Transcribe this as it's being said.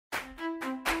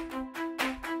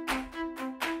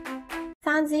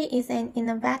machine-sunzee is an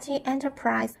innovative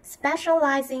enterprise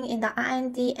specializing in the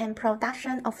R&D and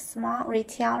production of small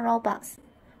retail robots,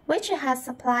 which has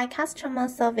supplied customer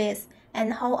service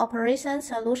and whole operation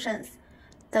solutions.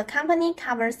 The company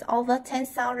covers over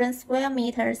 10,000 square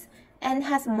meters and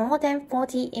has more than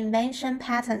 40 invention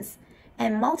patents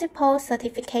and multiple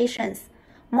certifications.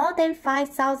 More than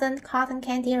 5,000 cotton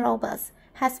candy robots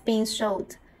has been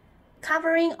sold,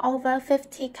 covering over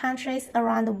 50 countries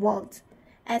around the world.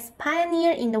 As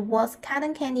pioneer in the world's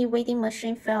cotton candy vending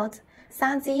machine field,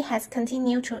 Sunzee has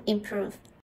continued to improve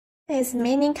its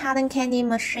mini cotton candy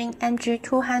machine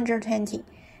MG-220,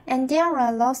 and there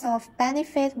are lots of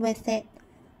benefits with it.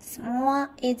 Small,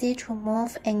 easy to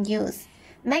move and use,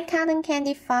 make cotton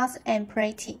candy fast and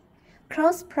pretty.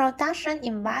 Close production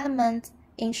environment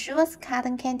ensures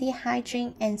cotton candy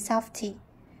hygiene and safety.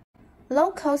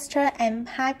 Low cost and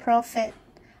high profit.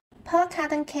 Per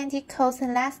cotton candy costs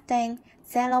less than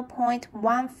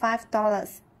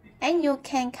 $0.15, and you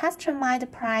can customize the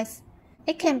price.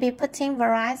 It can be put in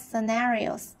various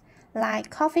scenarios, like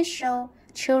coffee shop,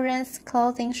 children's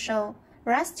clothing show,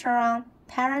 restaurant,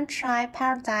 parent-child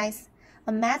paradise,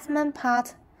 amusement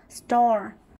park,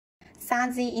 store.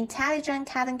 Sunzee intelligent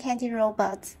cotton candy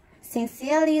robots,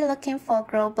 sincerely looking for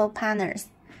global partners.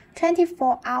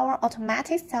 24-hour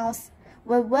automatic sales.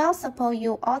 We will support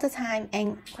you all the time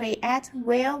and create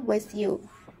well with you.